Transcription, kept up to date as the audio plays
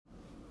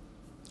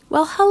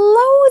Well,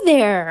 hello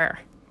there.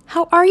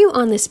 How are you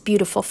on this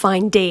beautiful,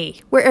 fine day,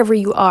 wherever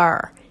you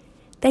are?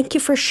 Thank you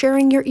for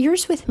sharing your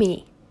ears with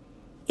me.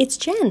 It's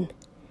Jen,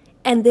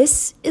 and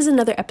this is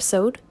another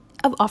episode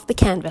of Off the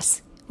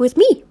Canvas with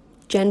me,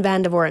 Jen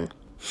Van de Voren.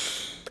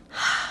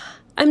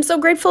 I'm so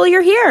grateful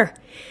you're here.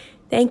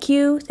 Thank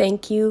you.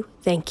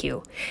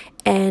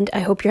 And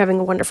I hope you're having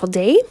a wonderful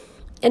day.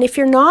 And if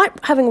you're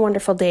not having a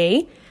wonderful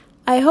day,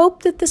 I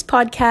hope that this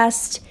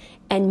podcast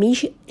and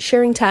me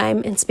sharing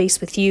time and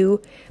space with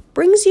you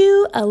brings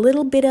you a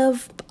little bit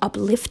of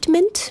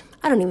upliftment.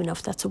 I don't even know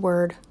if that's a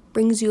word.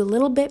 Brings you a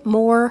little bit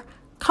more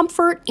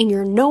comfort in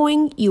your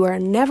knowing you are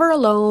never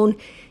alone.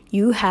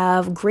 You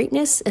have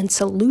greatness and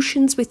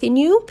solutions within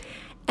you,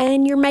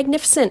 and you're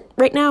magnificent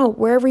right now,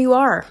 wherever you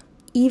are,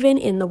 even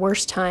in the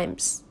worst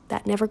times.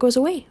 That never goes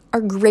away.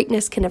 Our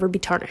greatness can never be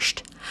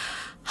tarnished.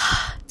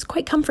 It's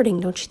quite comforting,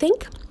 don't you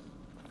think?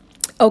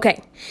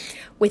 Okay.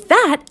 With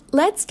that,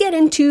 let's get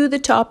into the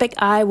topic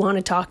I want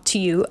to talk to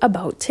you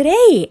about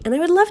today. And I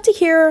would love to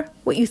hear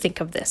what you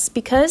think of this,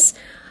 because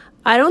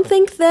I don't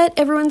think that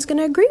everyone's going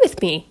to agree with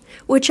me,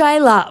 which I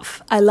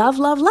love. I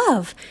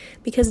love,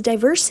 because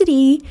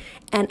diversity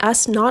and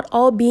us not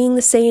all being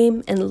the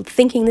same and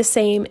thinking the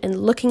same and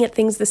looking at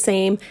things the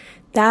same,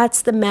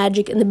 that's the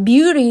magic and the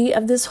beauty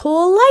of this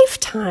whole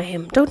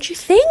lifetime, don't you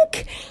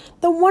think?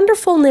 The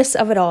wonderfulness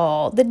of it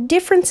all, the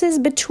differences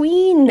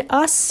between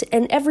us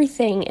and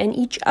everything and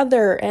each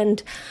other,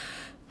 and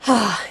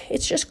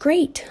it's just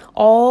great.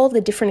 All the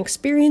different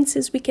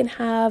experiences we can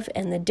have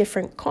and the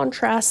different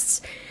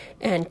contrasts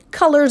and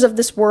colors of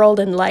this world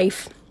and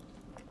life.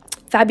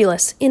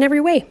 Fabulous in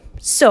every way.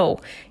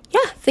 So,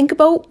 think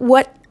about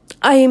what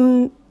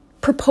I'm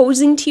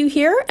proposing to you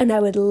here, and I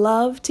would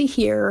love to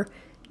hear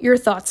your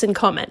thoughts and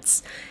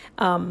comments.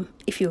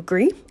 If you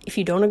agree, if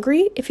you don't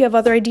agree, if you have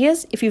other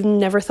ideas, if you've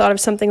never thought of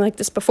something like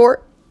this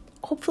before,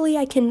 hopefully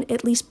I can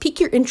at least pique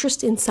your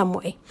interest in some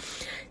way.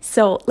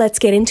 So let's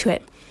get into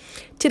it.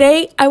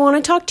 Today, I want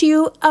to talk to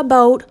you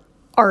about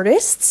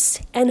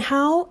artists and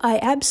how I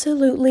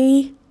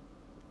absolutely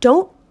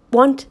don't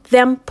want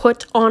them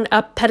put on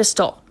a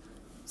pedestal.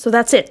 So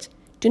that's it.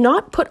 Do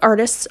not put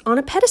artists on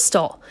a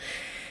pedestal.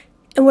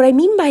 And what I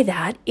mean by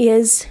that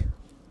is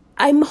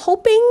I'm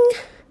hoping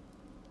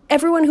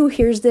everyone who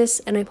hears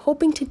this, and I'm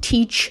hoping to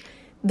teach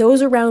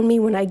those around me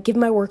when I give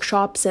my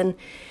workshops and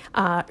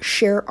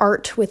share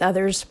art with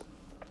others,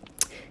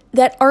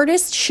 that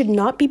artists should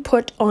not be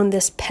put on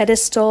this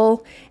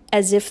pedestal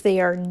as if they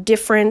are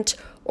different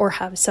or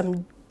have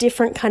some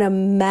different kind of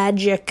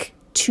magic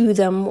to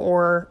them,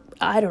 or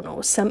I don't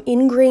know, some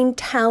ingrained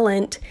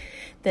talent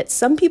that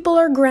some people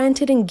are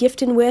granted and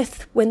gifted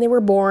with when they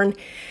were born,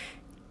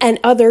 and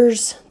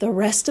others, the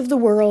rest of the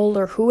world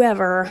or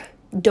whoever,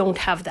 don't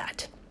have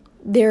that.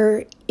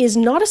 There is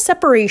not a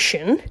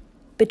separation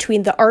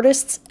between the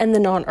artists and the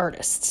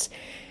non-artists.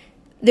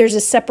 There's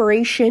a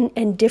separation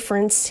and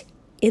difference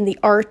in the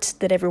art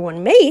that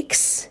everyone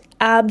makes,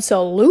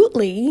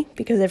 absolutely,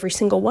 because every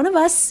single one of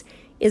us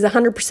is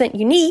 100%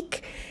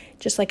 unique.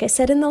 Just like I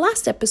said in the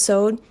last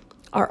episode,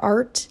 our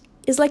art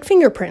is like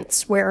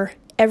fingerprints, where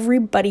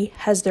everybody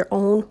has their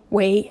own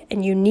way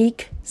and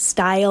unique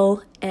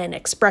style and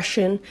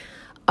expression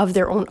of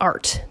their own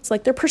art. It's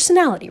like their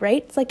personality,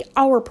 right? It's like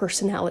our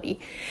personality.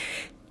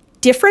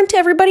 Different to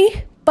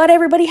everybody, but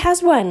everybody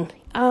has one.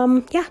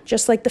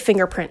 Just like the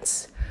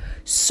fingerprints.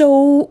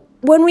 So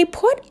when we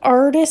put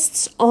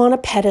artists on a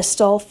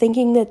pedestal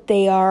thinking that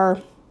they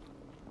are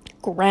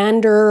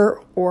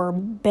grander or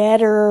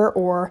better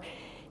or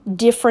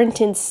different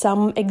in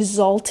some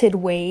exalted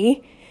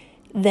way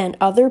than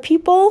other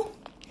people,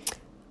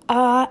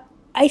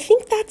 I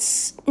think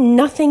that's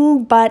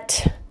nothing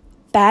but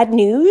bad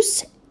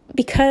news,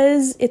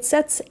 because it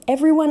sets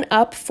everyone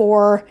up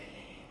for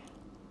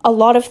a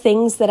lot of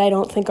things that I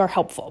don't think are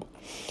helpful.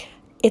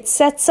 It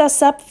sets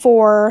us up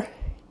for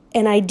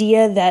an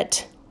idea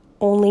that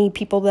only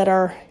people that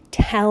are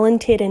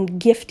talented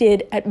and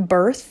gifted at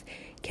birth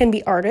can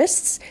be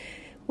artists,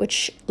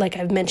 which, like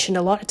I've mentioned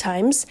a lot of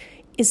times,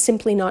 is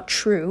simply not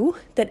true,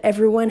 that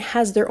everyone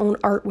has their own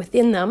art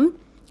within them.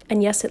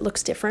 And yes, it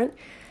looks different.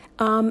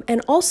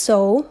 And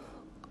also,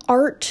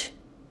 art,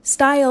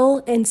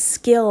 style, and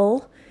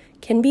skill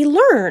can be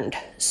learned.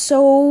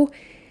 So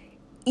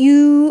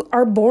you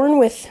are born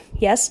with,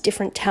 yes,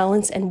 different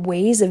talents and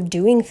ways of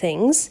doing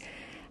things.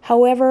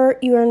 However,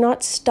 you are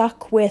not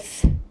stuck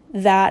with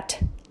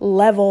that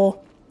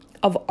level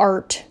of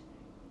art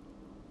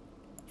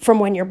from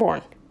when you're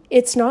born.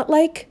 It's not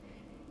like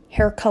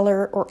hair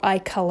color or eye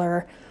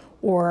color,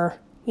 or,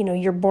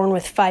 you're born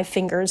with 5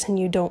 fingers and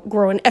you don't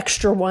grow an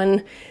extra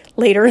one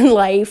later in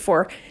life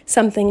or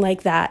something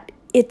like that.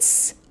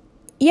 It's,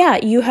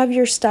 you have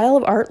your style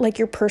of art, like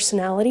your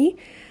personality,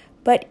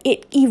 but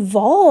it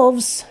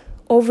evolves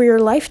over your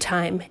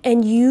lifetime,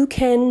 and you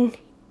can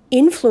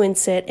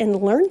influence it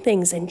and learn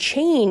things and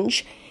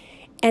change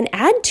and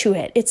add to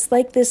it. It's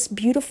like this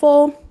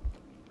beautiful,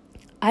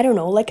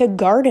 like a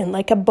garden,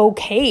 like a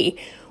bouquet,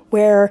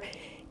 where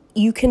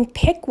you can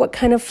pick what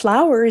kind of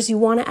flowers you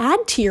want to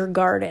add to your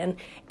garden,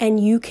 and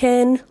you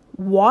can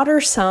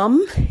water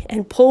some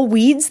and pull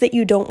weeds that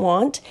you don't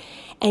want.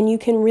 And you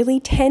can really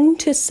tend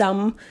to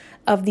some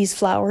of these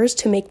flowers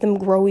to make them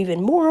grow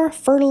even more,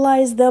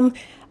 fertilize them,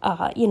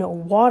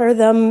 water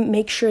them,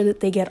 make sure that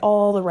they get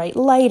all the right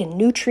light and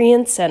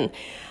nutrients, and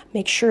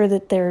make sure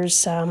that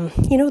there's,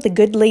 the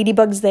good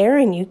ladybugs there,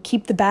 and you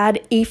keep the bad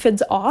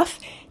aphids off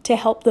to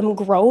help them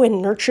grow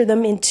and nurture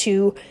them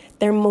into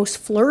their most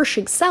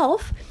flourishing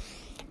self.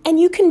 And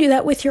you can do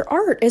that with your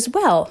art as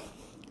well.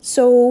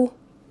 So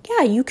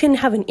yeah, you can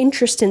have an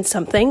interest in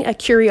something, a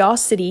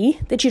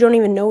curiosity that you don't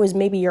even know is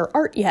maybe your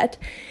art yet,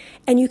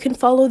 and you can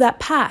follow that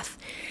path.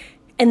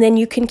 And then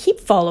you can keep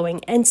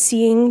following and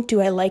seeing, do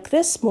I like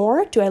this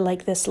more? Do I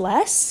like this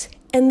less?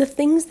 And the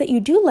things that you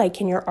do like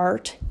in your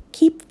art,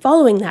 keep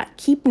following that,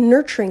 keep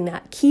nurturing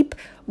that, keep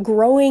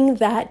growing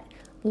that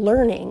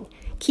learning,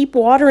 keep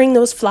watering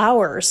those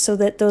flowers so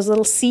that those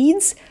little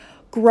seeds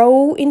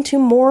grow into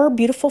more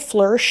beautiful,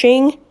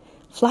 flourishing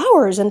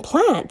flowers and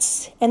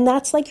plants. And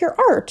that's like your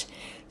art.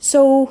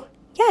 So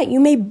yeah, you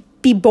may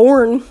be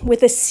born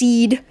with a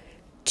seed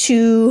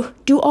to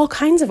do all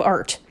kinds of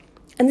art.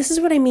 And this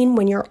is what I mean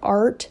when your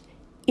art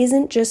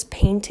isn't just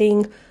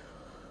painting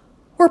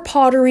or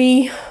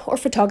pottery or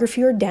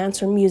photography or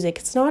dance or music.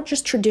 It's not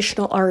just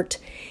traditional art.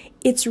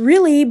 It's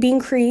really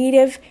being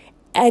creative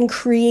and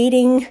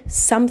creating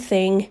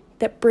something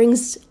that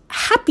brings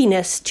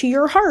happiness to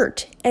your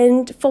heart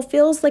and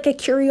fulfills like a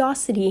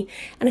curiosity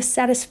and a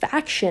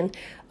satisfaction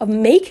of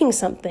making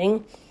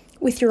something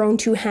with your own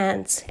two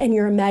hands and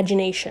your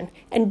imagination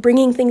and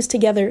bringing things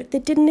together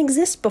that didn't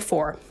exist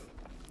before.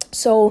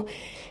 So,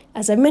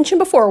 as I've mentioned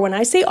before, when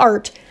I say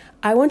art,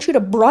 I want you to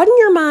broaden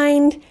your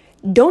mind.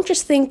 Don't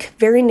just think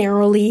very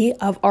narrowly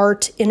of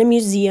art in a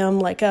museum,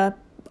 like a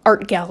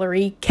art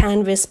gallery,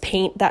 canvas,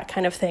 paint, that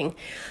kind of thing.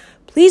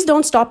 Please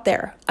don't stop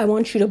there. I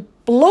want you to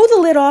blow the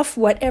lid off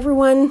what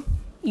everyone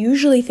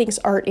usually thinks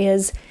art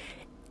is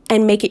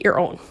and make it your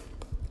own.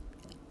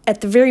 At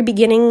the very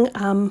beginning,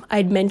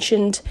 I'd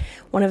mentioned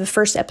one of the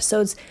first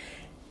episodes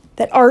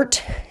that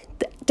art,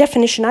 the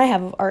definition I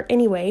have of art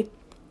anyway,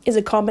 is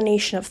a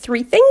combination of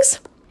three things: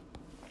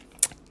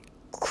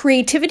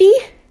 creativity,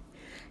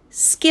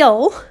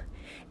 skill,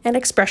 and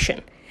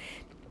expression.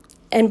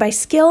 And by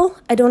skill,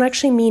 I don't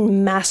actually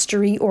mean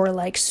mastery or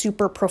like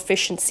super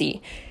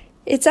proficiency.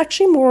 It's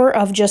actually more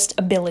of just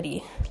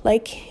ability.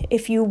 Like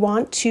if you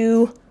want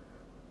to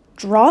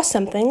draw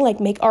something, like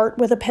make art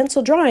with a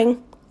pencil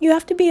drawing, you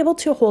have to be able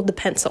to hold the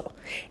pencil.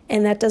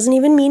 And that doesn't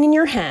even mean in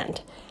your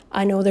hand.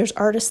 I know there's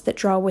artists that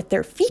draw with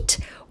their feet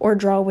or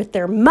draw with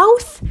their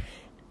mouth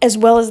as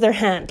well as their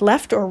hand,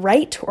 left or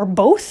right or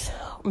both,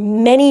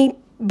 many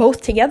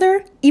both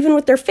together, even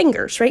with their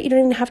fingers, right? You don't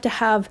even have to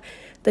have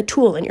the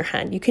tool in your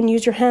hand. You can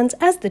use your hands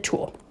as the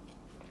tool.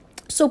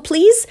 So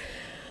please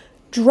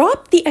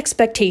drop the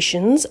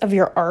expectations of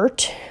your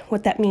art,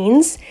 what that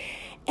means,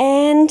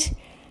 and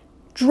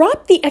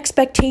drop the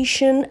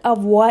expectation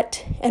of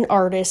what an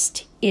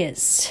artist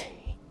is.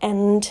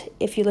 And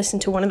if you listen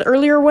to one of the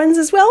earlier ones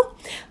as well,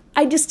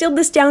 I distilled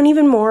this down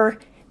even more,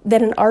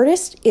 that an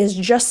artist is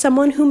just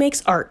someone who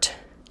makes art.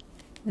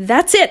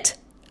 That's it.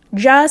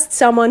 Just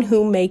someone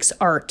who makes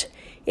art.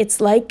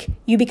 It's like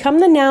you become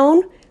the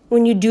noun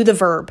when you do the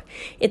verb.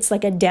 It's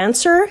like a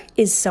dancer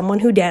is someone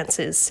who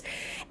dances.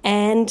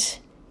 And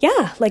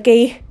yeah, like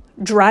a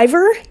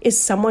driver is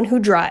someone who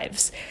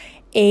drives.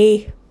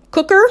 A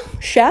cooker,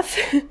 chef,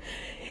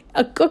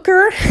 a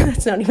cooker,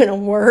 that's not even a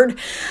word.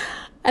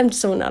 I'm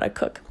so not a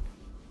cook.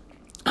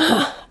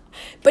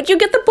 But you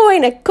get the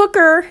point. A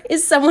cooker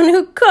is someone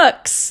who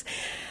cooks.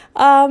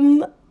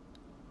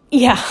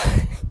 Yeah,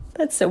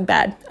 that's so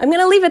bad. I'm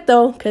going to leave it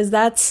though, because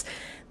that's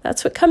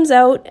what comes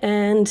out.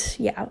 And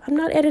yeah, I'm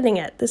not editing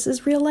it. This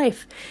is real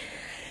life.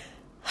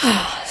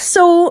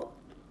 So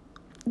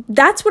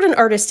that's what an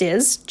artist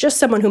is, just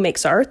someone who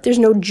makes art. There's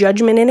no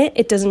judgment in it.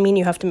 It doesn't mean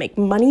you have to make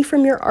money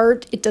from your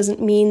art. It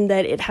doesn't mean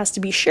that it has to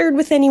be shared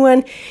with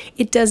anyone.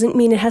 It doesn't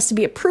mean it has to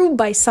be approved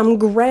by some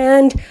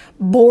grand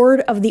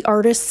board of the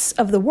artists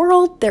of the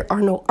world. There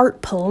are no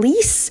art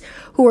police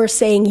who are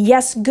saying,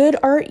 yes, good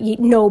art,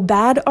 no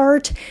bad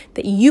art,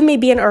 that you may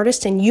be an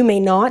artist and you may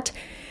not.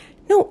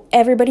 No,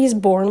 everybody is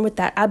born with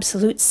that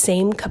absolute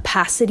same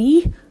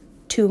capacity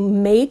to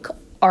make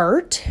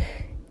art,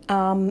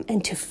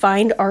 and to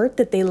find art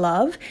that they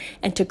love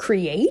and to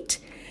create.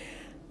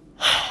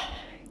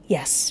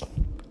 Yes.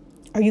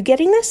 Are you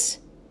getting this?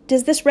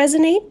 Does this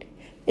resonate?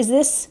 Is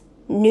this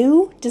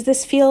new? Does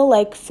this feel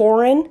like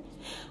foreign?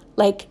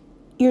 Like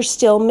you're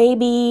still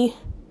maybe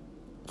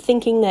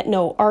thinking that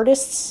no,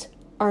 artists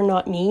are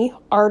not me.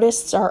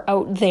 Artists are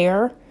out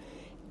there.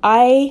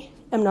 I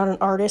am not an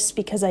artist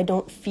because I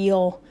don't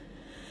feel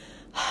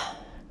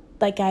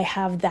like I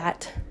have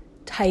that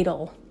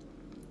title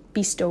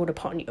bestowed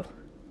upon you.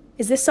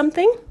 Is this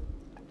something?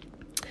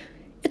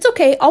 It's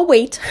okay. I'll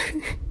wait.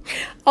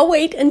 I'll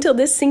wait until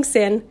this sinks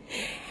in.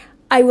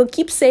 I will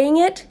keep saying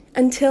it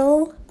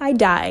until I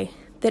die,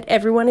 that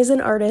everyone is an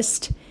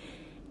artist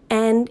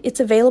and it's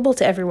available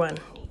to everyone.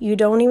 You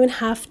don't even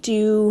have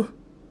to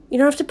You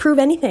don't have to prove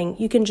anything.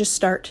 You can just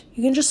start.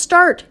 You can just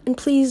start, and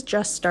please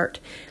just start.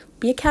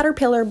 Be a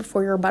caterpillar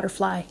before you're a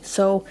butterfly.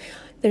 So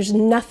there's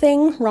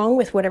nothing wrong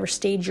with whatever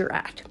stage you're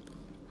at.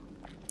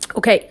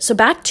 Okay, so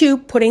back to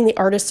putting the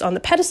artists on the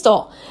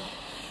pedestal.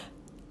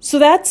 So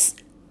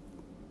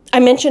I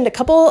mentioned a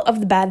couple of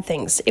the bad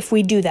things if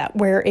we do that,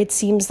 where it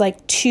seems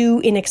like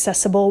too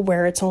inaccessible,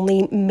 where it's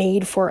only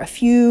made for a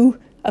few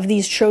of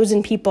these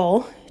chosen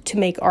people to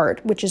make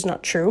art, which is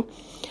not true.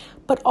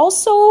 But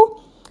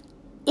also,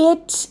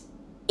 it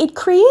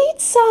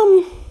creates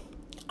some,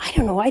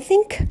 I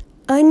think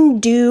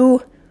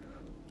undue,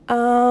 I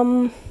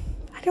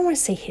don't want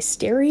to say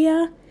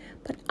hysteria,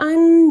 but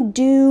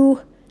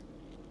undue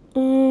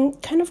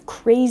kind of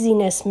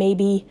craziness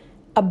maybe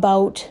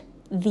about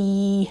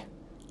the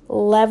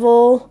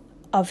level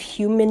of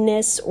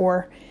humanness,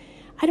 or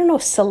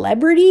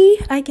celebrity,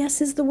 I guess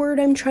is the word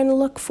I'm trying to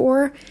look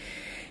for.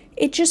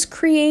 It just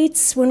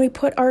creates, when we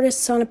put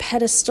artists on a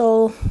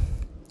pedestal,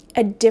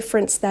 a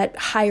difference, that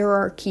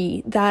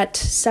hierarchy, that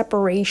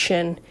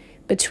separation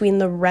between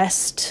the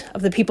rest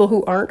of the people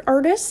who aren't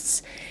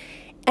artists.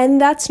 And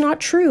that's not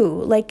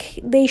true. Like,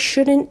 they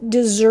shouldn't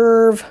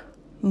deserve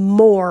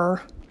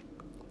more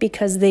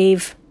because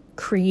they've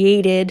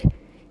created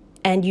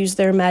and used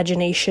their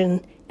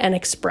imagination and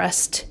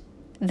expressed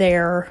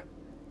their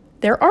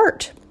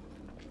art.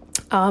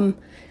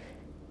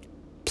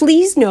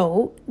 Please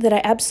know that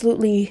I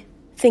absolutely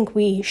think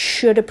we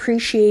should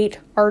appreciate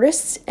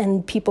artists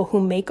and people who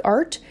make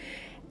art.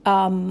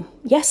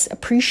 Yes,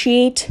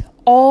 appreciate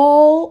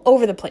all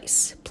over the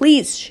place.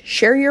 Please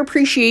share your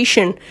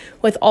appreciation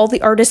with all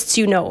the artists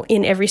you know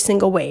in every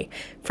single way.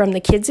 From the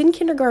kids in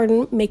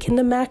kindergarten making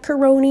the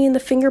macaroni and the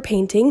finger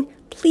painting,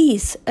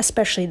 please,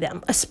 especially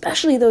them,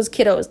 especially those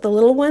kiddos, the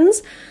little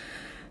ones,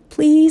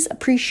 please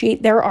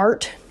appreciate their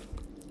art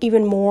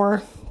even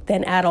more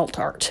than adult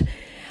art.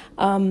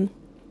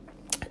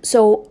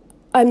 So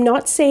I'm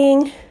not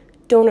saying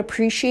don't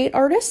appreciate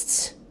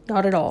artists,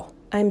 not at all.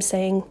 I'm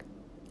saying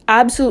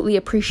absolutely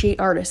appreciate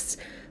artists.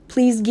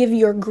 Please give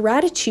your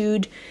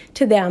gratitude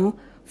to them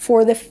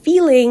for the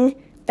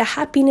feeling, the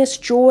happiness,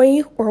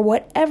 joy, or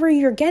whatever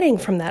you're getting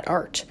from that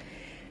art.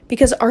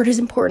 Because art is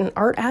important.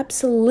 Art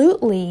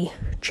absolutely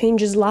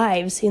changes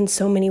lives in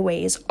so many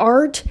ways.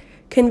 Art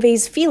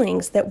conveys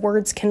feelings that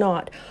words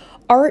cannot.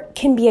 Art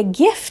can be a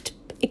gift.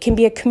 It can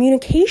be a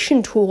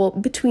communication tool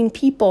between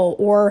people,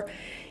 or,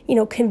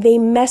 convey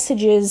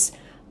messages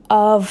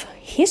of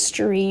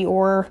history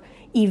or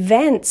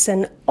events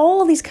and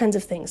all these kinds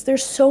of things.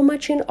 There's so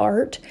much in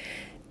art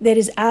that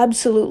is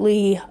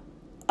absolutely,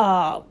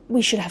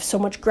 we should have so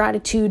much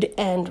gratitude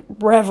and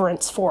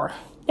reverence for.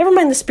 Never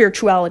mind the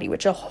spirituality,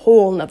 which is a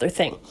whole nother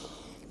thing.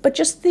 But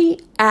just the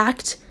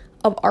act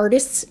of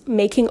artists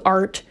making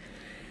art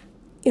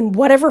in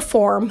whatever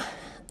form,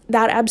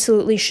 that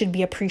absolutely should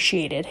be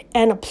appreciated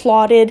and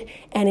applauded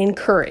and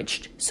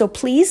encouraged. So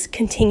please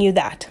continue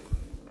that.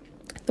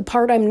 The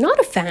part I'm not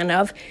a fan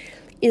of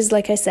is,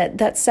 like I said,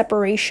 that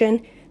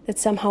separation, that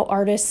somehow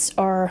artists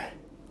are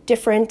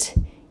different,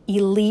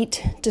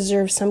 elite,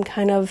 deserve some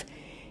kind of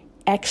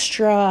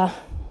extra,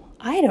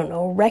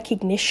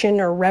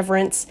 recognition or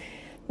reverence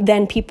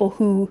than people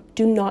who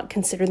do not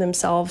consider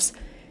themselves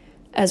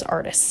as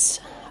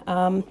artists.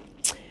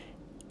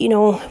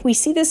 We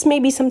see this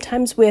maybe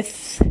sometimes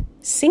with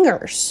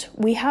singers.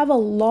 We have a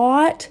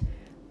lot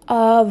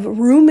of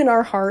room in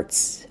our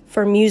hearts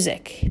for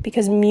music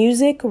because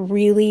music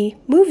really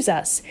moves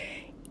us.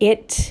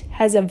 It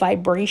has a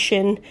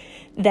vibration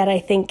that I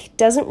think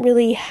doesn't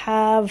really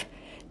have,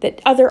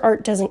 that other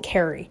art doesn't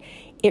carry.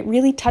 It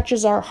really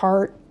touches our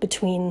heart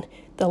between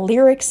the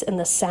lyrics and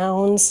the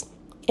sounds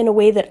in a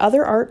way that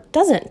other art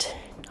doesn't.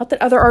 Not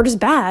that other art is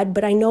bad,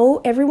 but I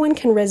know everyone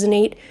can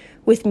resonate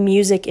with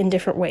music in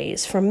different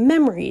ways, from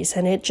memories,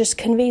 and it just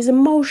conveys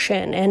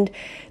emotion. And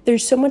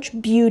there's so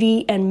much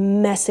beauty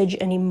and message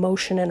and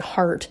emotion and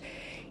heart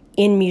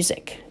in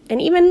music.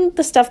 And even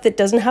the stuff that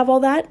doesn't have all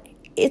that,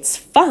 it's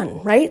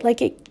fun, right?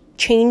 Like, it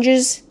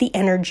changes the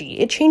energy.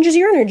 It changes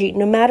your energy,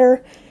 no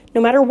matter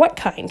what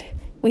kind.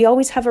 We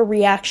always have a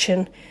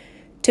reaction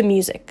to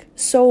music.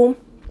 So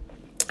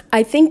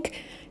I think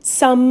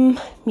some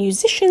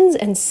musicians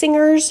and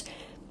singers,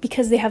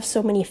 because they have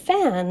so many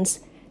fans,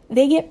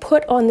 they get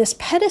put on this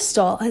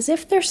pedestal as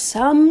if they're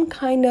some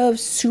kind of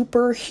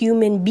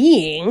superhuman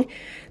being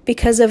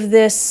because of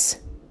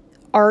this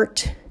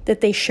art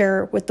that they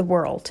share with the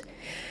world.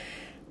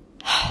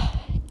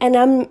 And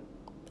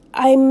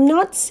I'm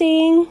not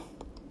saying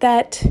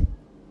that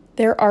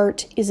their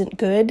art isn't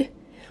good,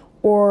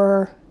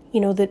 or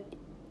that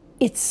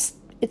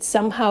it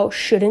somehow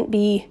shouldn't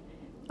be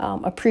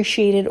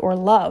appreciated or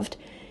loved.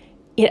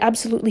 It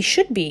absolutely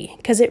should be,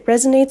 because it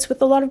resonates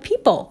with a lot of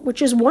people, which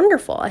is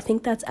wonderful. I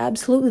think that's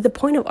absolutely the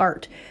point of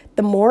art.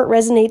 The more it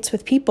resonates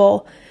with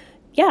people,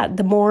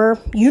 the more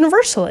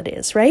universal it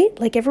is, right?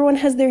 Like, everyone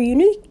has their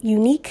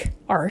unique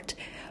art,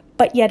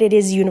 but yet it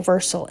is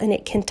universal, and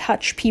it can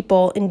touch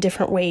people in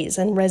different ways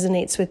and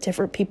resonates with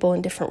different people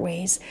in different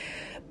ways.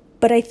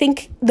 But I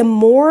think the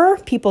more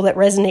people that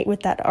resonate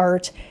with that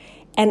art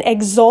and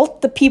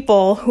exalt the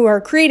people who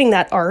are creating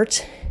that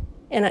art,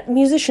 and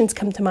musicians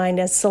come to mind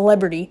as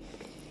celebrity,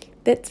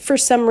 that for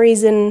some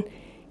reason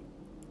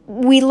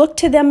we look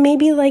to them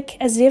maybe like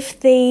as if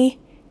they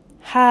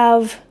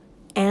have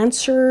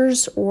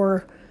answers,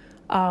 or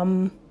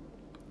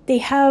they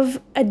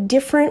have a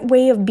different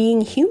way of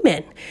being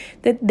human,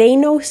 that they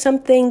know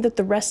something that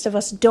the rest of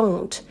us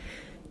don't,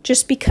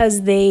 just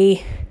because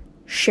they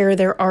share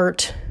their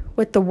art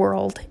with the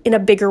world in a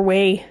bigger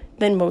way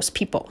than most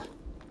people.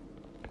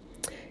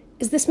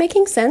 Is this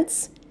making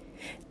sense?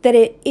 That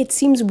it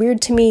seems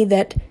weird to me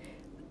that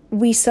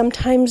we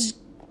sometimes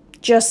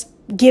just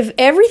give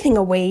everything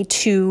away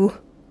to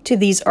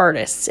these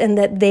artists, and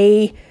that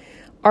they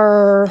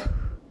are,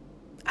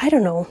 I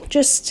don't know,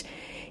 just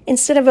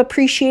instead of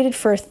appreciated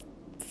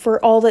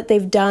for all that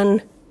they've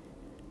done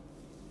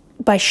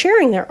by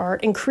sharing their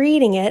art and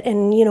creating it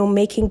and,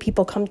 making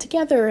people come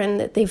together, and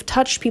that they've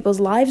touched people's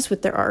lives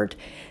with their art,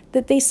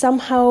 that they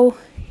somehow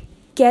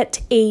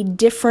get a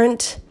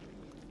different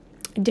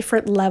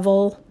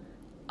level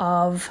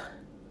of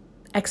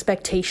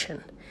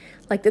expectation.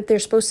 Like that they're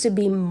supposed to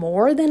be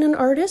more than an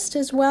artist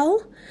as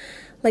well.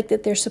 Like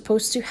that they're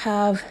supposed to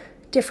have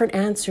different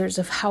answers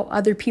of how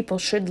other people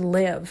should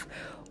live,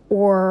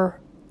 or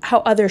how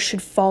others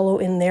should follow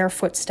in their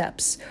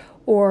footsteps,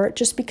 or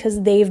just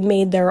because they've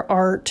made their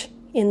art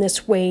in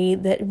this way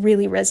that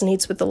really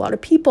resonates with a lot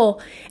of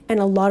people, and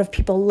a lot of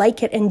people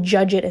like it and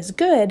judge it as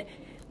good,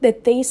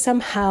 that they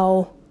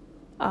somehow,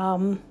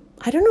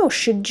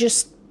 should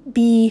just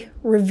be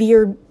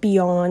revered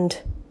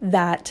beyond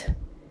that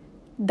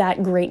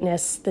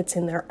greatness that's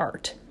in their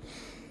art.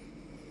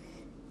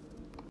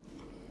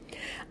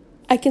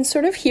 I can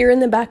sort of hear in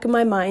the back of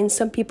my mind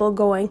some people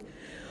going,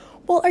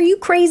 well, are you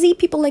crazy?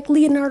 People like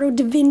Leonardo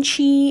da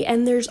Vinci,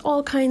 and there's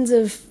all kinds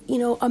of,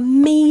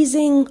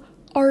 amazing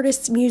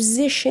artists,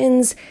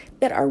 musicians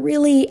that are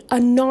really a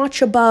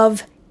notch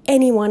above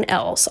anyone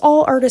else.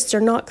 All artists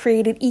are not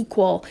created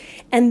equal,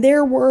 and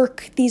their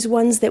work, these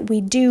ones that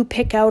we do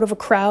pick out of a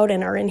crowd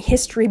and are in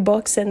history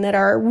books and that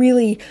are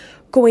really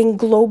going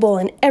global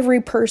and every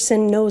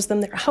person knows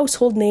them, their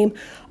household name,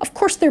 of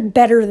course they're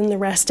better than the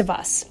rest of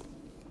us.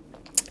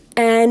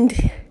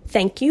 And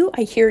thank you,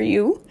 I hear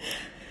you.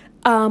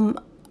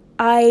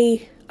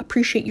 I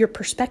appreciate your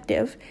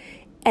perspective,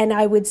 and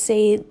I would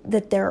say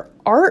that their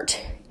art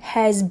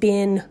has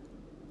been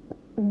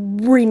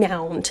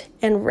renowned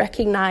and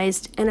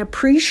recognized and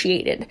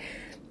appreciated.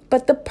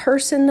 But the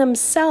person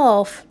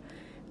themselves,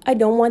 I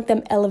don't want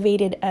them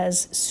elevated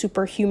as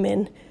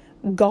superhuman,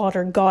 god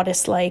or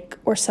goddess-like,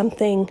 or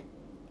something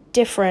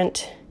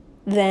different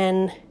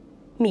than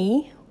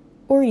me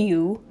or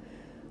you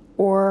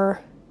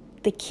or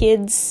the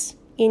kids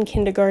in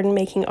kindergarten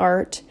making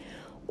art,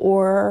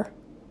 or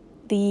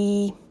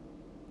the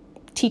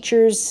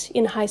teachers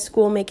in high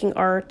school making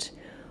art,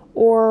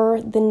 or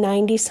the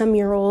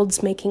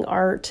 90-some-year-olds making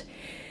art.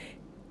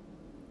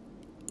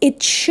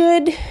 It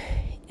should,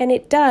 and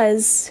it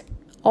does,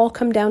 all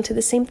come down to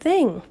the same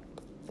thing,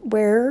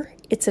 where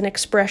it's an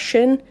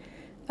expression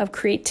of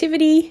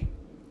creativity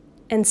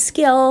and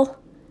skill.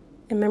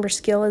 And remember,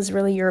 skill is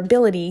really your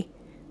ability.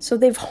 So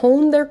they've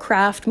honed their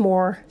craft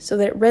more so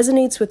that it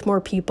resonates with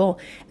more people,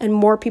 and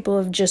more people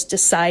have just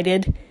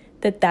decided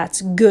that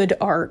that's good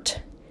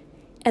art.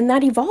 And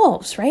that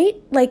evolves, right?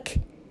 Like,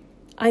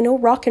 I know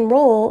rock and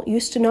roll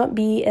used to not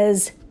be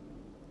as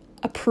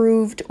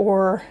approved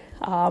or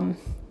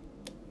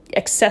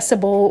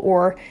accessible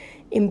or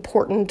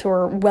important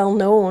or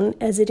well-known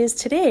as it is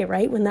today,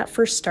 right? When that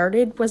first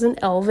started, wasn't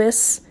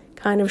Elvis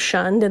kind of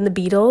shunned, and the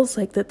Beatles,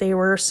 like that they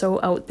were so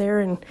out there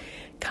and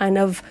kind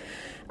of,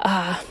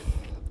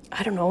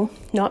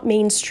 not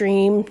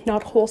mainstream,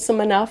 not wholesome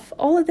enough,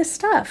 all of this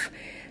stuff.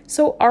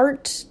 So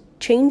art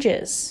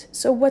changes.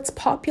 So what's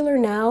popular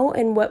now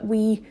and what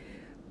we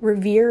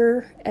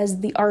revere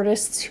as the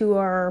artists who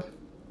are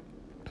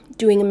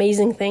doing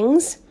amazing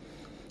things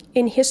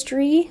in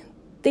history,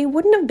 they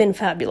wouldn't have been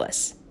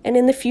fabulous. And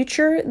in the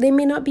future, they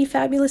may not be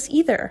fabulous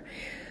either.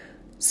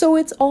 So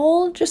it's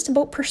all just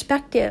about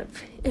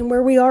perspective and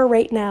where we are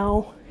right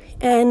now.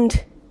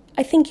 And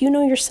I think you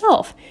know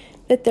yourself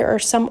that there are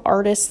some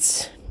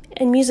artists,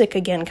 and music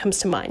again comes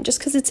to mind, just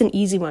because it's an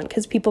easy one,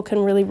 because people can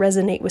really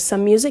resonate with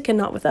some music and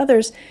not with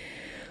others.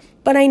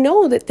 But I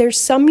know that there's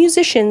some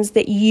musicians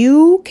that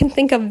you can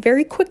think of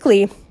very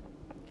quickly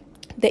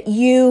that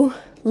you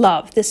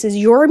love. This is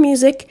your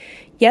music.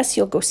 Yes,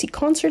 you'll go see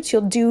concerts,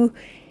 you'll do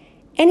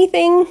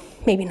anything,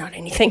 maybe not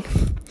anything,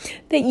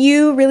 that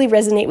you really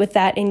resonate with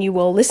that, and you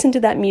will listen to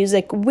that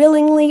music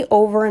willingly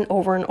over and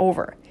over and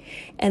over.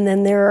 And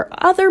then there are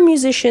other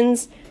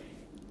musicians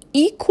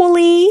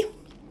equally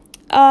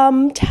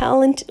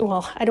talented,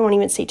 well, I don't want to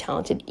even say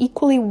talented,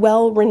 equally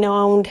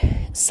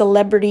well-renowned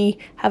celebrity,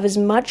 have as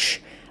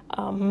much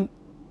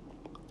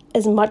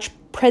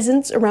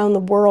presence around the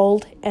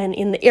world and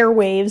in the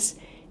airwaves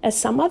as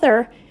some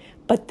other,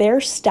 but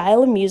their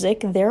style of music,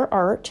 their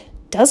art,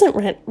 doesn't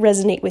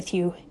resonate with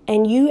you,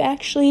 and you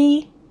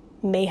actually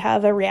may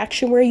have a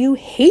reaction where you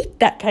hate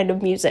that kind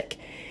of music.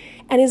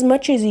 And as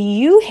much as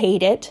you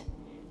hate it,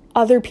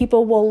 other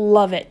people will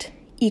love it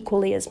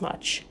equally as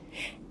much.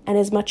 And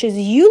as much as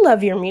you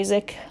love your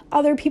music,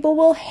 other people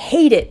will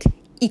hate it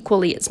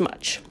equally as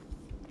much.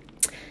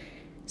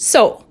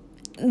 So,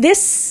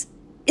 this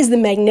is the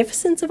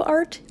magnificence of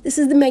art. This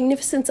is the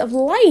magnificence of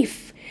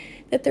life,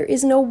 that there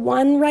is no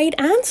one right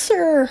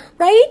answer,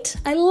 right?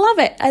 I love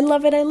it. I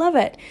love it. I love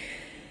it.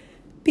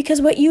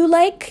 Because what you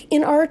like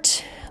in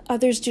art,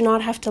 others do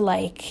not have to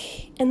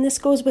like. And this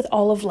goes with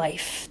all of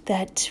life,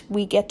 that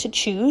we get to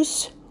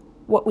choose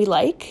what we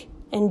like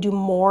and do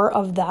more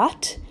of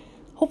that.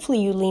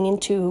 Hopefully you lean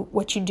into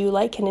what you do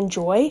like and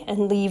enjoy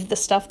and leave the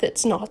stuff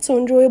that's not so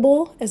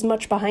enjoyable as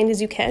much behind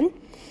as you can.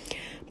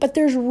 But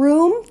there's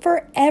room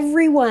for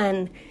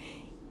everyone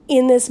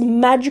in this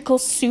magical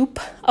soup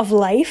of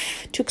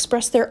life to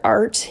express their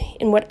art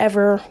in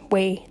whatever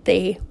way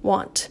they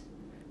want.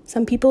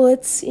 Some people,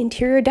 it's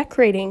interior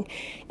decorating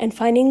and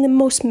finding the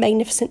most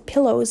magnificent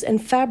pillows and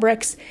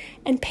fabrics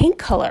and paint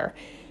color.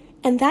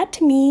 And that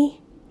to me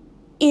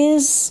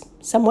is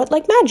somewhat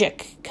like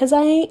magic, because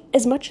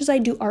as much as I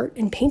do art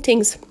and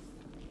paintings,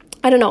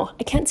 I don't know,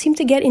 I can't seem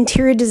to get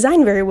interior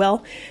design very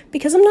well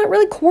because I'm not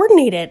really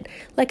coordinated.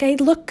 Like, I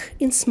look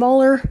in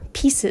smaller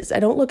pieces. I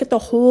don't look at the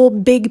whole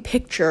big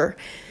picture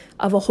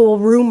of a whole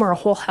room or a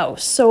whole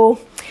house. So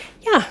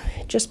yeah,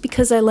 just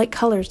because I like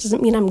colors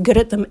doesn't mean I'm good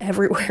at them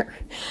everywhere.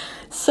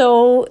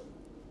 So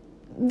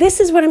this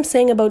is what I'm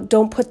saying about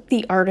don't put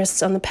the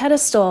artists on the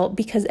pedestal,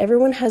 because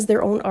everyone has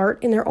their own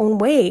art in their own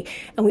way,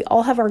 and we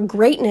all have our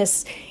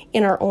greatness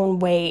in our own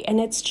way. And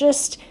it's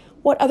just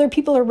what other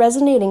people are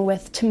resonating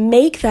with to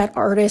make that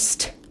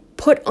artist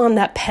put on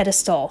that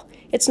pedestal.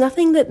 It's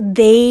nothing that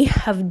they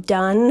have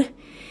done.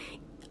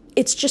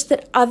 It's just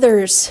that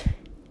others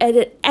add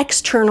an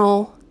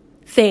external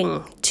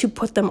thing to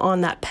put them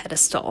on that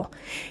pedestal,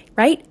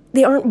 right?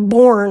 They aren't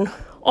born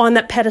on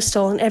that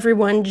pedestal and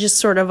everyone just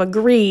sort of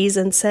agrees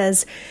and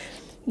says,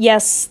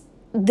 yes,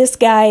 this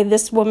guy,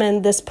 this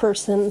woman, this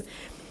person,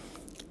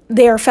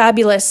 they are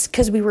fabulous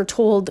because we were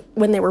told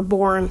when they were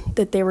born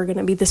that they were going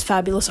to be this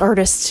fabulous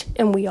artist,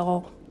 and we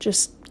all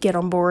just get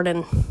on board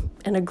and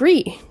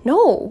agree.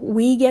 No,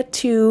 we get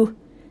to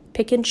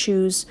pick and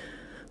choose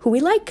who we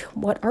like,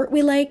 what art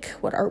we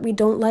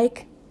don't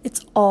like.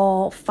 It's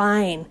all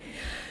fine.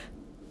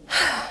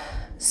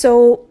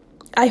 So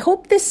I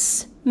hope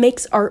this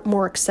makes art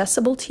more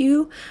accessible to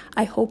you.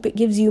 I hope it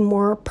gives you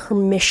more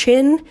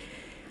permission.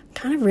 I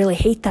kind of really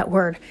hate that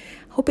word.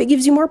 I hope it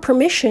gives you more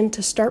permission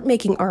to start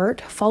making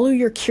art, follow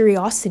your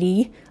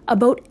curiosity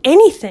about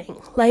anything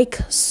like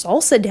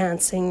salsa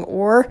dancing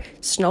or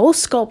snow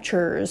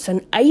sculptures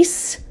and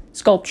ice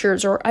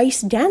sculptures or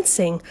ice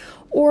dancing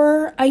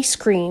or ice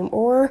cream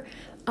or,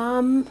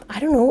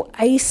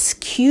 ice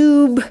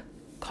cube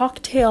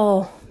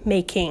cocktail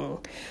making.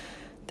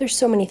 There's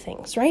so many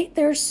things, right?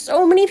 There's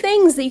so many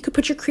things that you could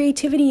put your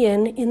creativity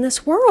in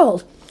this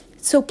world.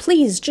 So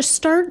please just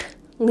start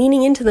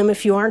leaning into them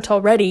if you aren't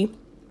already.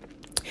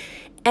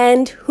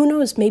 And who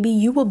knows, maybe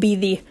you will be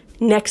the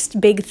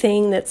next big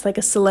thing that's like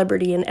a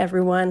celebrity and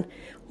everyone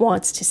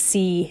wants to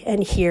see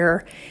and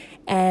hear.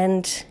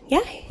 And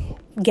yeah,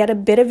 get a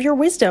bit of your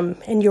wisdom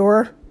and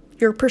your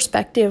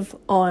perspective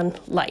on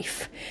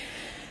life.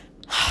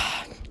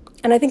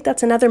 And I think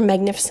that's another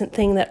magnificent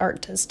thing that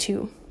art does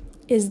too,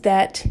 is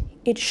that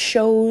it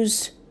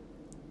shows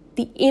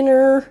the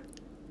inner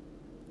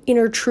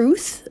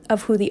truth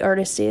of who the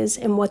artist is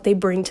and what they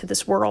bring to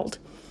this world.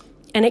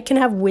 And it can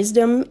have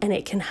wisdom, and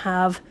it can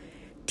have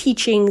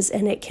teachings,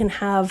 and it can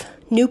have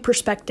new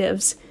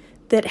perspectives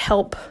that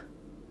help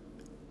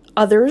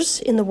others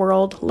in the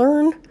world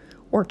learn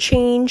or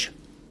change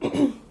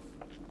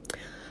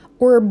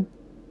or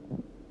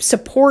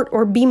support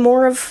or be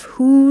more of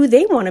who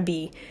they want to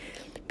be.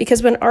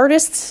 Because when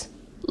artists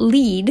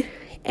lead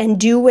and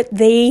do what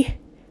they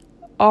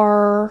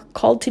are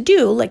called to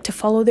do, like to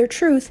follow their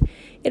truth,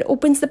 it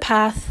opens the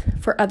path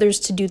for others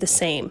to do the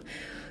same.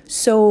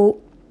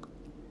 So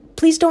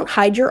please don't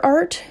hide your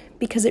art,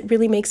 because it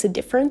really makes a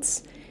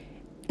difference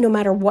no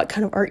matter what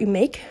kind of art you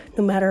make,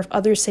 no matter if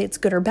others say it's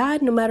good or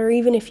bad, no matter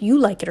even if you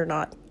like it or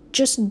not.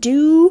 Just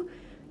do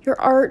your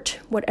art,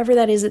 whatever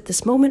that is at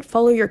this moment,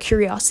 follow your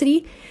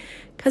curiosity,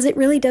 because it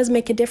really does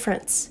make a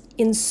difference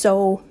in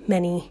so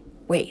many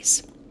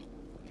ways.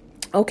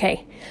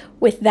 Okay,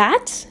 with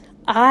that,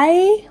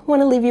 I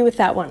want to leave you with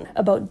that one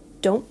about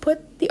don't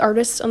put the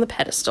artists on the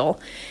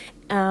pedestal,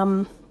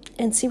 and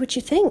see what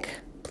you think.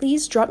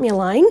 Please drop me a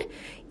line,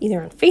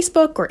 either on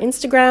Facebook or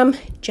Instagram.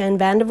 Jen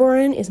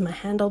Vandevoren is my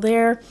handle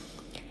there.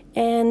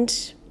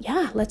 And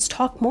yeah, let's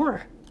talk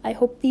more. I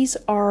hope these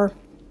are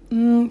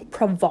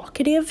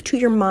provocative to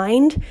your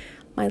mind,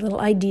 my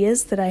little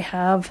ideas that I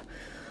have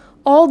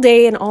all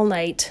day and all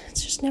night.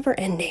 It's just never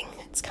ending.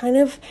 It's kind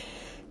of,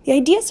 the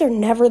ideas are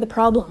never the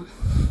problem.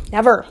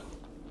 Never.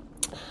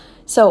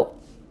 So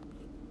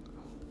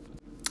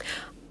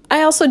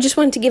I also just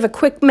wanted to give a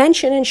quick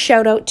mention and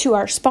shout out to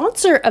our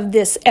sponsor of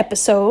this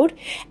episode.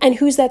 And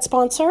who's that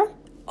sponsor?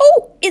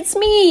 Oh, it's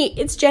me.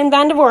 It's Jen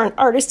Vandevoren,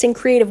 Artist and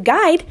Creative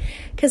Guide,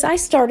 because I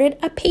started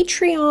a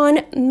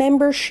Patreon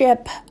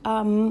membership.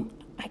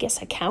 I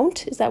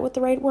account. Is that what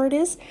the right word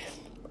is?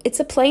 It's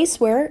a place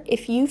where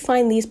if you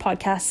find these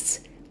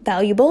podcasts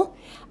valuable,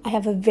 I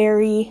have a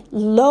very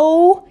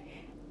low,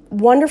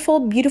 wonderful,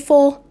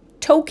 beautiful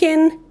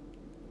token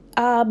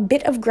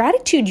bit of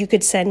gratitude you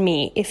could send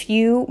me. If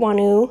you want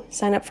to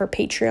sign up for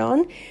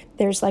Patreon,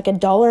 there's like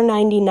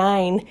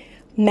 $1.99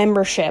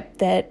 membership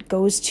that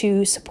goes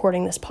to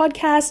supporting this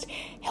podcast,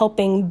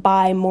 helping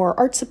buy more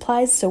art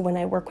supplies. So when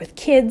I work with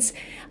kids,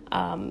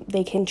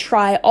 they can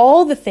try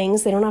all the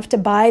things. They don't have to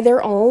buy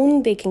their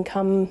own. They can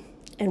come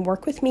and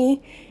work with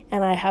me,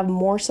 and I have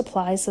more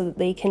supplies so that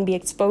they can be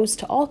exposed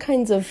to all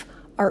kinds of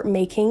art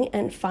making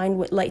and find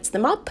what lights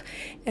them up,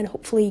 and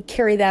hopefully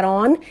carry that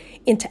on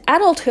into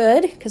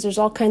adulthood, because there's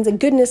all kinds of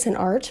goodness in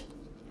art.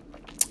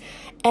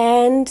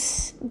 And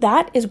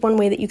that is one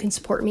way that you can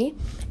support me.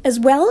 As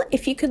well,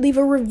 if you could leave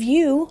a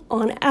review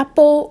on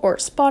Apple or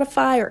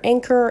Spotify or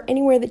Anchor or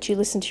anywhere that you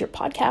listen to your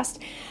podcast,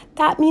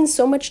 that means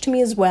so much to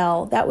me as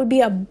well. That would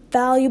be a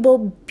valuable,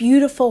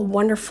 beautiful,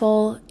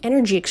 wonderful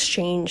energy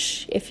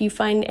exchange. If you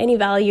find any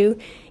value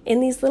in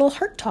these little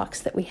heart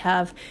talks that we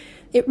have,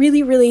 it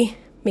really, really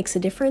makes a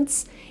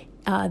difference.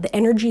 The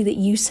energy that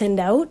you send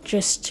out,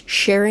 just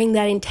sharing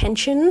that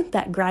intention,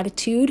 that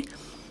gratitude,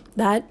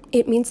 that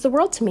it means the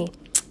world to me.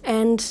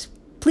 And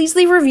please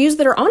leave reviews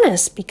that are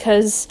honest,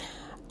 because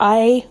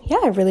I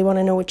really want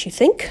to know what you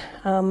think.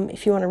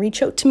 If you want to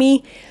reach out to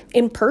me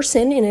in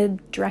person in a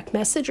direct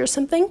message or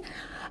something,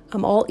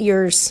 I'm all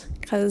ears,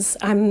 because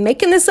I'm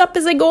making this up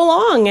as I go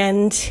along.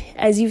 And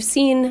as you've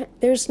seen,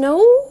 there's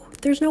no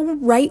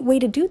right way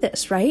to do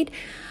this, right?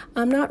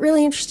 I'm not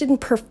really interested in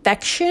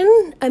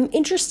perfection. I'm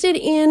interested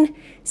in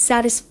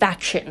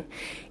satisfaction.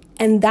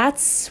 And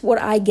that's what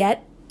I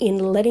get in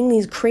letting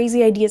these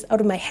crazy ideas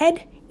out of my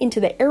head into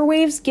the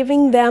airwaves,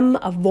 giving them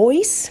a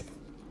voice,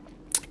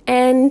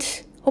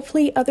 and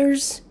hopefully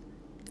others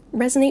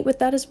resonate with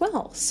that as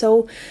well.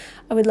 So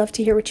I would love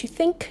to hear what you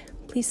think.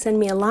 Please send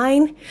me a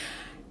line.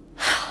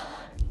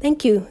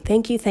 Thank you.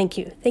 Thank you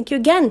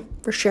again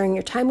for sharing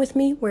your time with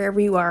me wherever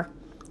you are.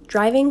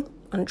 Driving,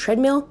 on a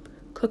treadmill,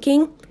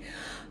 cooking,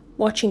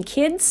 watching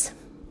kids,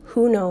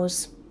 who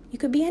knows? You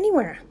could be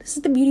anywhere. This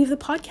is the beauty of the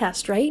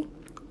podcast, right?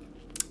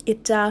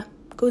 It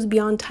goes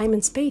beyond time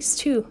and space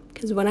too,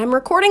 because when I'm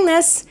recording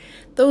this,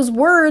 those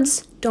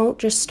words don't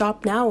just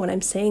stop now when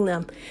I'm saying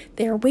them.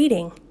 They're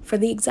waiting for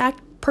the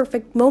exact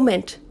perfect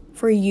moment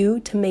for you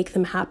to make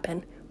them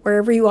happen.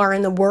 Wherever you are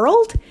in the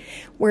world,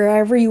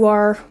 wherever you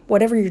are,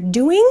 whatever you're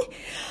doing,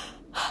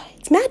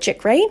 it's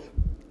magic, right?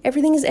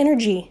 Everything is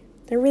energy.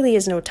 There really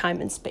is no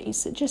time and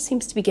space. It just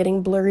seems to be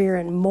getting blurrier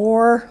and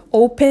more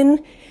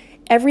open.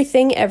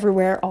 Everything,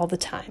 everywhere, all the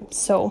time.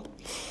 So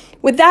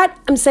with that,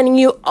 I'm sending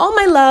you all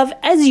my love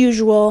as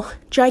usual.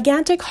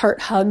 Gigantic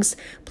heart hugs.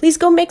 Please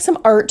go make some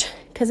art,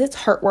 because it's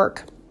heart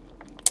work.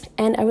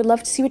 And I would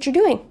love to see what you're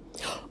doing.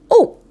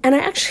 Oh, and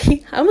I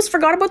almost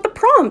forgot about the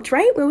prompt,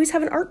 right? We always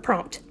have an art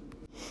prompt.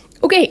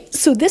 Okay,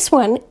 so this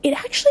one, it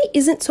actually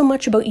isn't so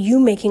much about you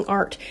making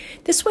art.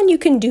 This one you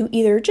can do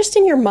either just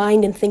in your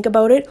mind and think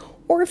about it,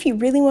 or if you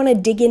really want to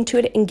dig into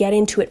it and get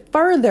into it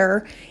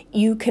further,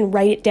 you can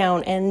write it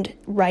down and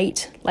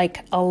write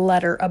like a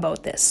letter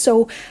about this.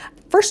 So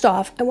first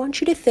off, I want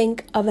you to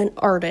think of an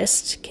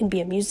artist. Can be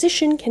a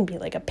musician, can be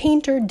like a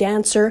painter,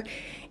 dancer,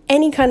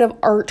 any kind of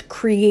art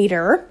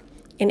creator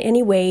in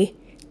any way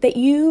that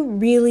you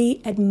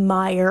really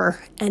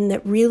admire and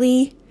that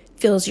really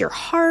fills your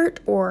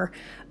heart or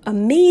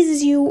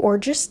amazes you or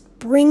just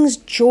brings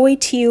joy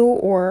to you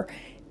or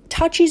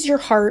touches your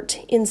heart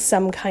in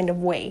some kind of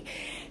way.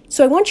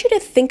 So I want you to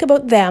think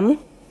about them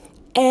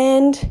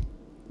and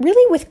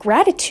really with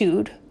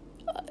gratitude,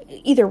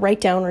 either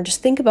write down or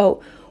just think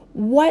about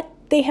what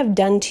they have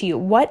done to you,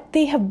 what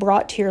they have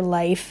brought to your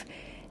life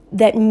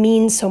that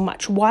means so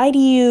much. Why do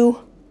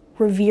you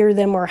revere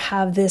them or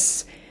have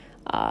this,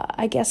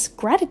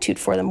 gratitude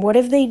for them? What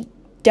have they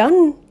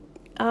done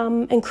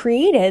and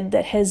created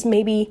that has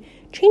maybe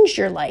changed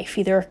your life,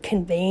 either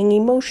conveying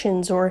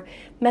emotions or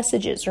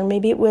messages, or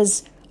maybe it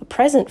was a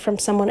present from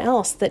someone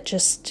else that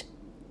just,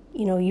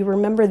 you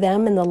remember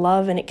them and the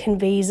love, and it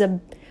conveys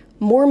a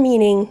more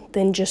meaning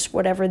than just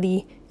whatever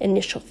the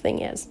initial thing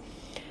is.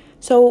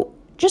 So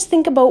just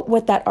think about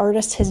what that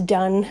artist has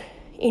done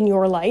in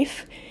your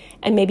life,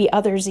 and maybe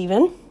others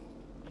even,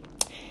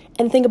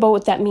 and think about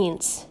what that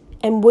means.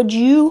 And would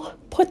you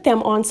put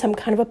them on some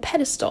kind of a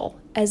pedestal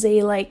as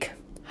a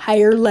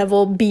higher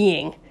level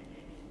being?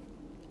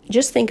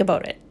 Just think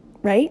about it,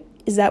 right?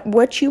 Is that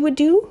what you would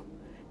do?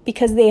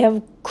 Because they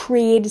have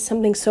created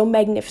something so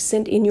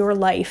magnificent in your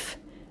life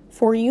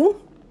for you?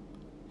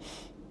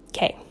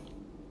 Okay,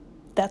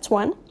 that's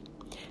one.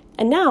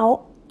 And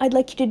now I'd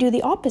like you to do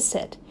the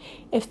opposite.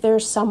 If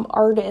there's some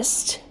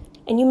artist,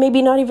 and you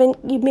maybe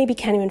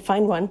can't even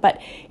find one,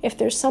 but if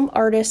there's some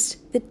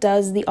artist that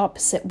does the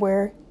opposite,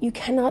 where you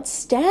cannot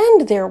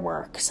stand their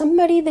work,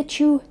 somebody that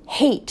you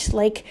hate,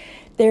 like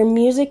their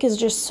music is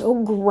just so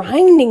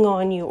grinding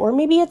on you, or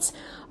maybe it's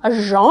a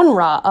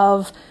genre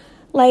of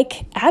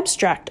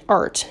abstract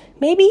art.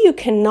 Maybe you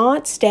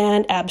cannot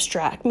stand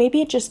abstract.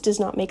 Maybe it just does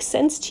not make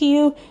sense to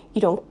you.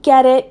 you don't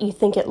get it, you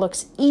think it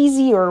looks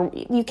easy, or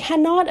you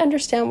cannot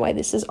understand why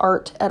this is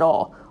art at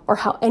all, or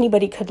how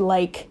anybody could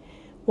like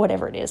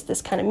whatever it is,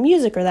 this kind of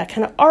music or that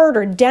kind of art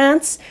or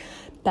dance,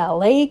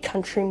 ballet,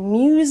 country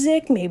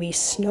music, maybe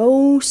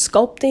snow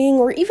sculpting,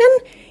 or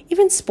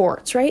even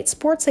sports, right?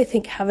 Sports, I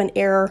think, have an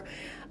air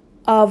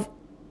of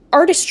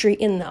artistry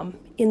in them,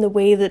 in the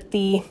way that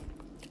the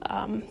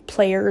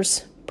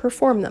players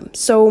perform them.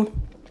 So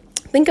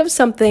think of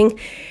something,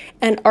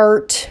 an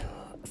art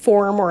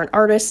form or an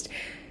artist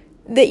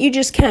that you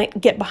just can't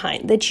get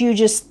behind, that you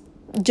just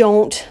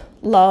don't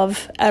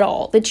love at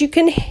all, that you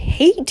can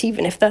hate,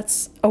 even if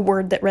that's a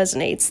word that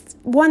resonates,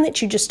 one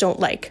that you just don't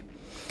like.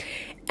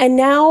 And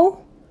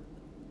now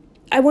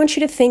I want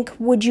you to think,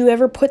 would you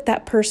ever put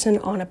that person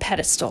on a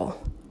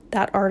pedestal,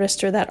 that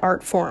artist or that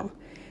art form?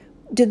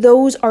 Do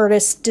those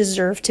artists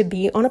deserve to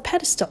be on a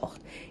pedestal?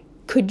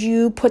 Could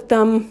you put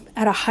them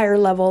at a higher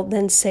level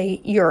than,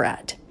 say, you're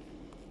at?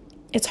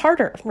 It's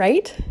harder,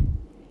 right?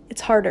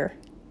 It's harder.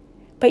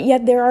 But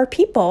yet there are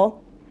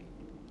people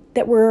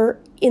that were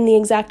in the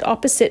exact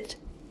opposite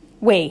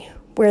way,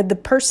 where the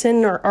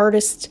person or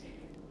artist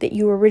that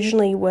you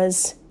originally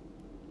was,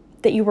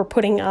 that you were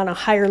putting on a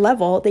higher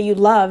level, that you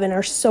love and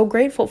are so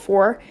grateful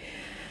for,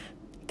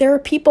 there are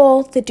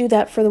people that do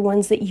that for the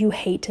ones that you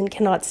hate and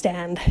cannot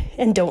stand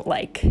and don't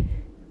like,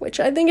 which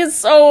I think is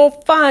so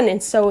fun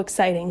and so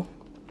exciting.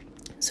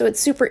 So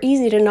it's super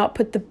easy to not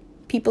put the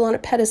people on a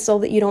pedestal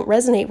that you don't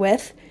resonate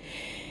with,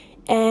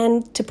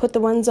 and to put the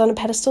ones on a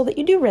pedestal that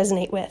you do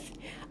resonate with.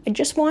 I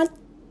just want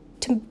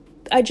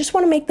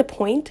to make the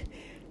point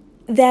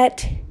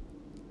that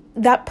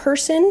that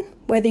person,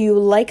 whether you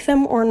like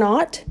them or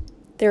not,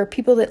 there are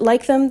people that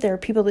like them, there are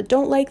people that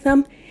don't like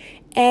them,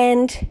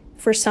 and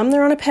for some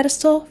they're on a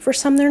pedestal, for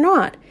some they're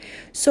not.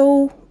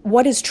 So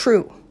what is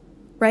true,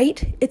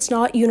 right? It's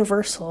not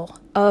universal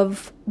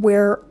of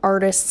where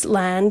artists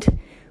land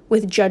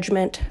with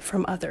judgment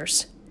from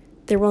others.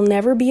 There will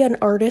never be an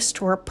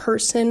artist or a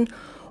person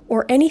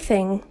or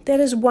anything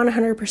that is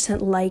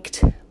 100%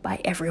 liked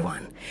by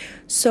everyone.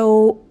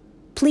 So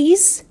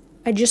please,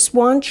 I just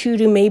want you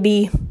to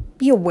maybe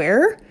be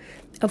aware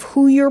of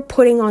who you're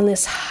putting on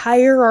this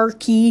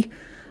hierarchy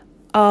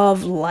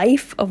of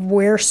life, of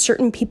where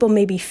certain people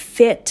maybe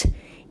fit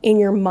in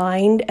your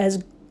mind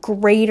as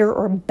greater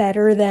or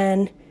better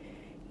than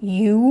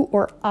you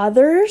or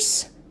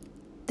others.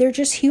 They're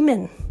just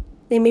human.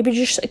 They maybe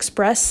just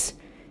express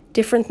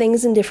different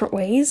things in different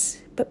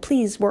ways. But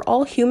please, we're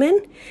all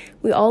human.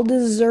 We all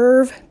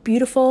deserve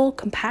beautiful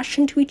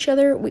compassion to each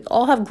other. We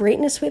all have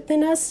greatness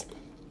within us.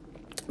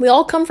 We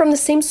all come from the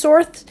same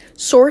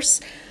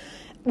source.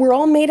 We're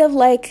all made of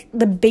like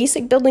the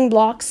basic building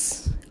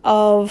blocks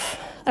of,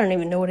 I don't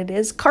even know what it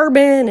is,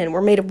 carbon, and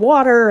we're made of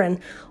water and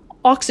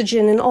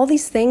oxygen and all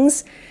these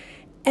things.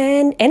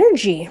 And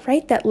energy,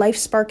 right? That life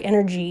spark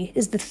energy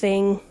is the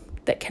thing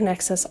that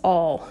connects us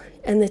all,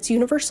 and that's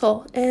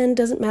universal and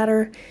doesn't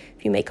matter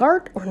if you make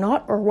art or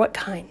not or what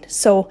kind.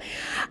 So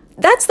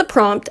that's the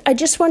prompt. I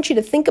just want you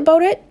to think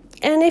about it.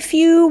 And if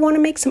you want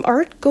to make some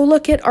art, go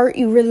look at art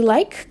you really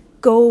like,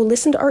 go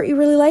listen to art you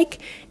really like,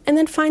 and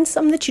then find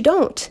some that you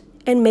don't.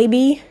 And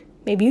maybe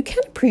you can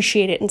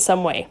appreciate it in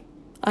some way.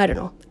 I don't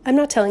know. I'm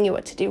not telling you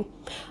what to do.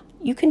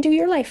 You can do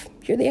your life.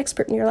 You're the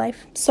expert in your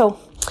life. So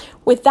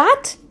with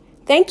that,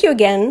 thank you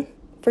again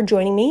for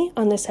joining me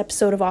on this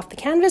episode of Off the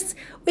Canvas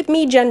with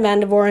me, Jen Van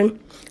Devoren.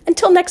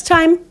 Until next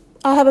time,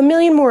 I'll have a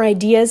million more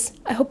ideas.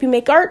 I hope you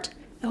make art.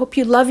 I hope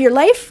you love your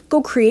life.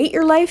 Go create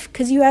your life,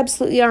 because you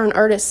absolutely are an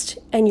artist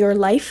and your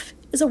life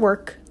is a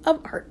work of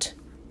art.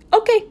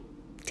 Okay,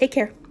 take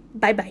care.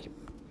 Bye-bye.